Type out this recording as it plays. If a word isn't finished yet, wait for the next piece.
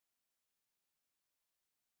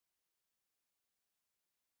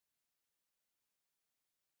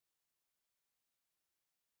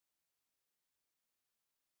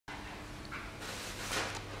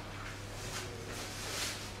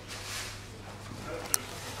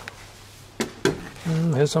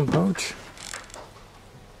Here's some pouch.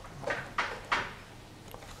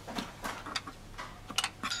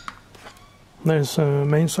 There's a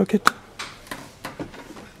main socket.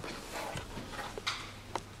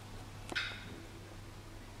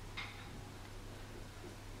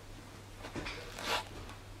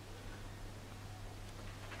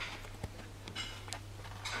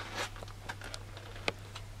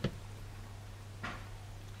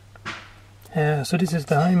 So this is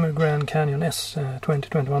the HYMER Grand Canyon S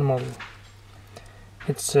 2021 model.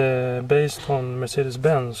 It's based on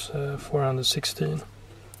Mercedes-Benz 416.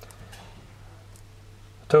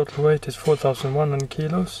 Total weight is 4,100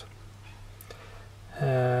 kilos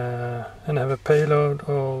and have a payload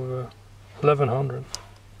of 1,100.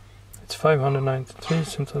 It's 593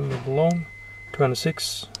 centimeters long,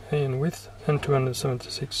 206 in width and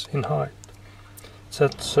 276 in height.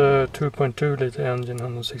 That's a 2.2 liter engine,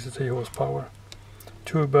 163 horsepower,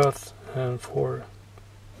 2 berths and 4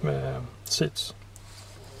 seats.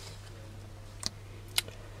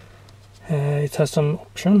 It has some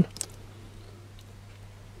option.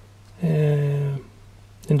 And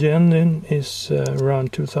the engine is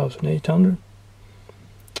around 2,800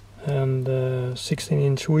 and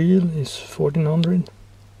 16-inch wheel is 1,400,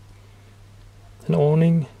 an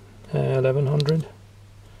awning 1,100,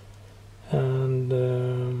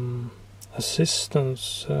 and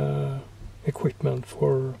assistance equipment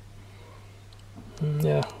for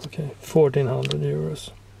 1,400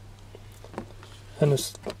 euros, and a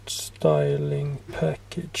styling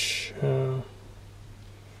package. And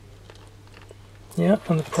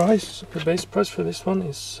the base price for this one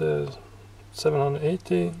is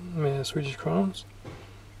 780 Swedish crowns,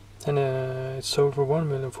 and it's sold for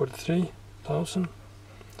 1,043,000.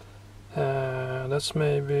 That's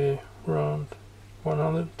maybe around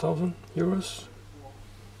 100,000 euros.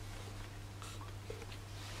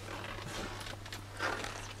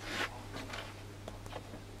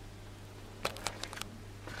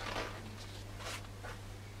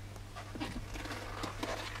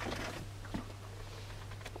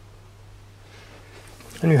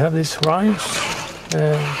 And you have these rimes,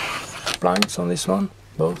 blinds on this one,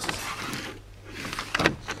 both.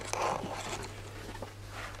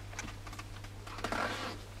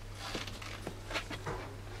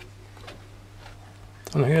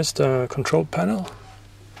 And here's the control panel.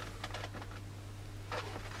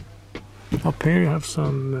 Up here you have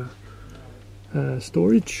some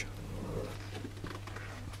storage.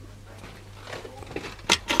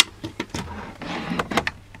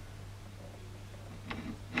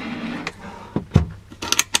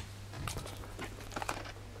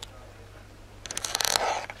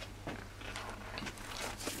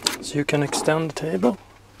 So you can extend the table.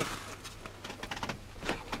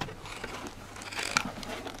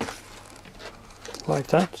 Like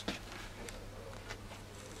that.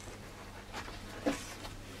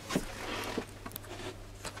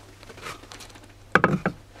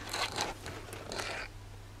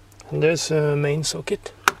 And there's a main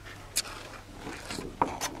socket.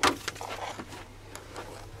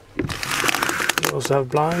 We also have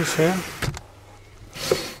blinds here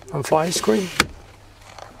and fire screen.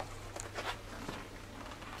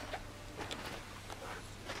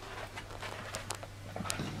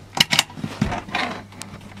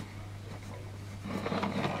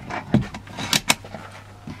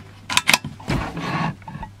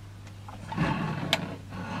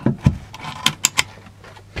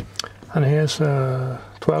 And here's a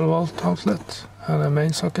 12-volt outlet and a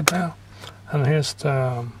main socket there. And here's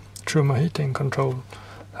the HYMER heating control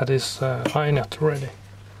that is iNet ready.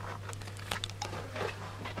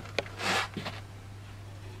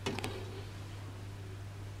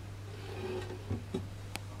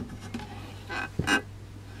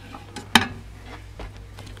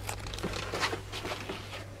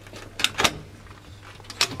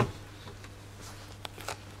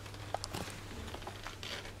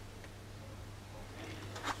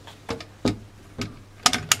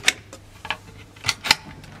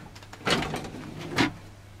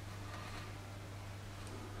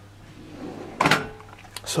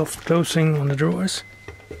 Soft closing on the drawers.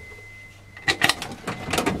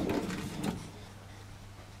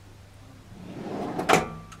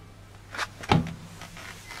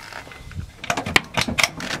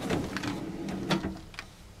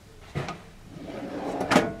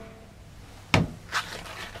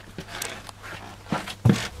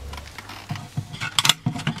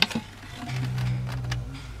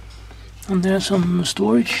 And there's some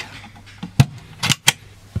storage.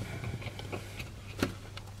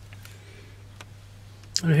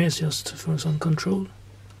 And here's just for some control.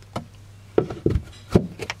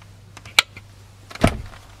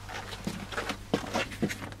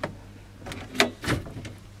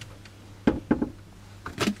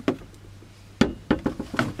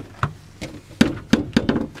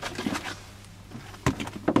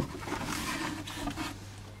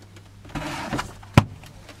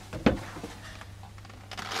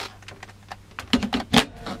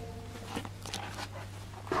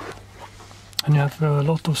 have a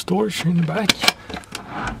lot of storage in the back.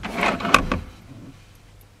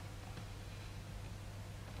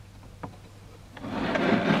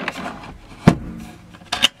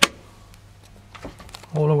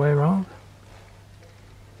 All the way around.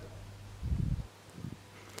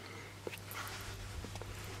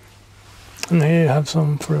 And here you have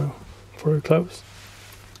some for your clothes.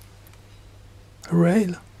 A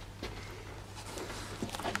rail.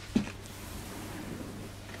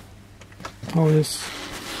 All these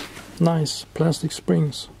nice plastic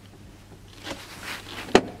springs.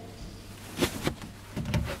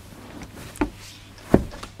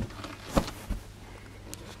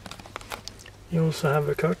 You also have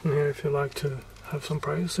a curtain here if you like to have some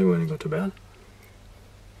privacy when you go to bed.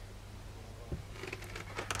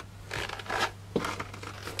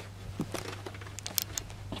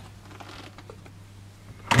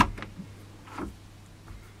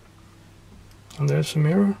 And there's a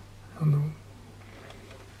mirror.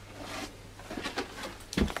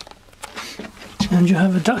 And you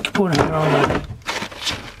have a duck put here on it.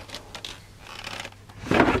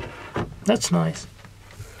 That's nice.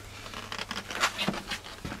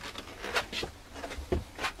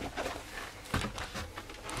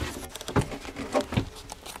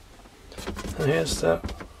 And here's the...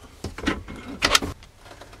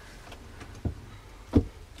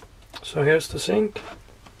 So here's the sink.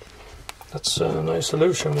 That's a nice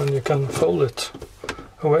solution when you can fold it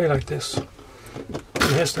away like this.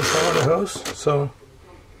 And here's the shower hose, so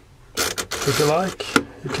if you like,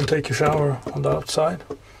 you can take your shower on the outside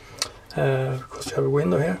because you have a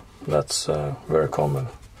window here. That's very common.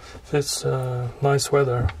 If it's nice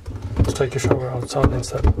weather, to take your shower outside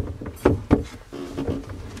instead.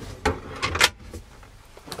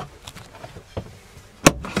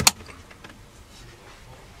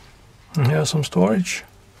 And here's some storage.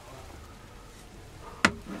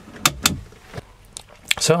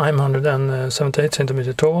 So I'm 178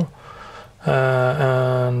 centimeter tall,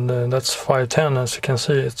 and that's 5'10". As you can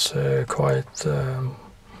see, it's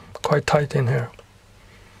quite tight in here.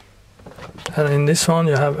 And in this one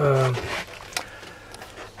you have a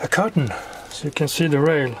curtain, so you can see the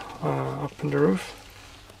rail up in the roof.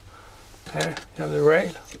 There you have the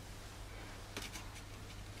rail.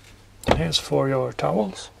 Here's for your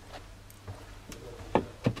towels.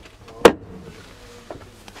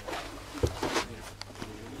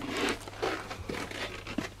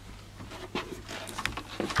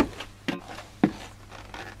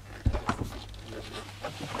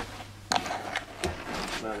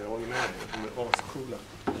 Nej, jag håller med dig. De är ascoola.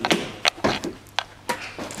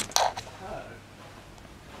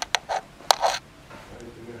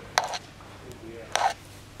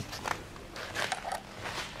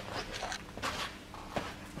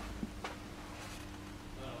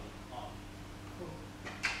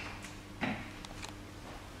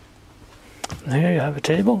 And here you have a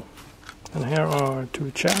table, and here are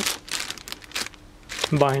two chairs.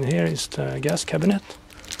 Behind here is the gas cabinet.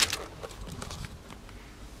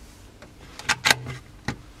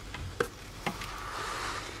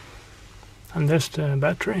 And there's the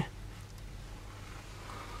battery.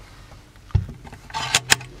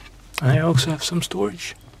 And I also have some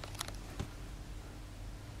storage.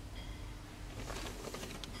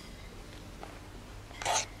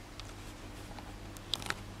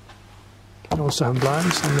 I also have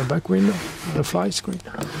blinds on the back window and a fly screen.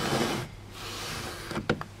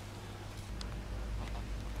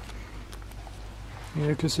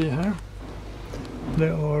 You can see here they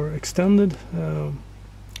are extended.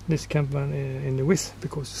 This can in the width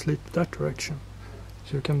because you sleep that direction.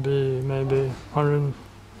 So you can be maybe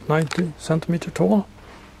 190 centimeter tall.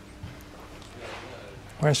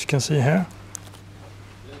 As you can see here,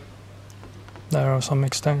 there are some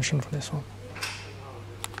extensions for this one.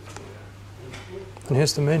 And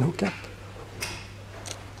here's the main hookup.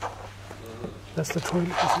 That's the toilet.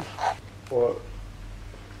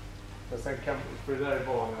 Men sen kan, för det där är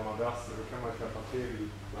vanliga madrasser, då kan man köpa till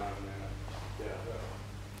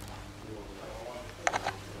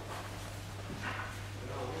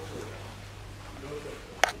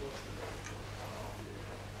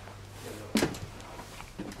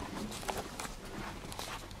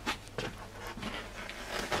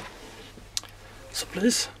So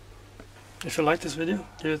please, if you like this video,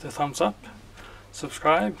 give it a thumbs up,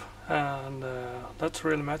 subscribe, and that's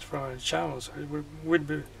really much for our channel, so it would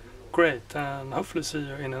be great, and hopefully see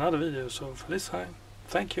you in another video. So for this time,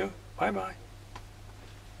 thank you, bye bye.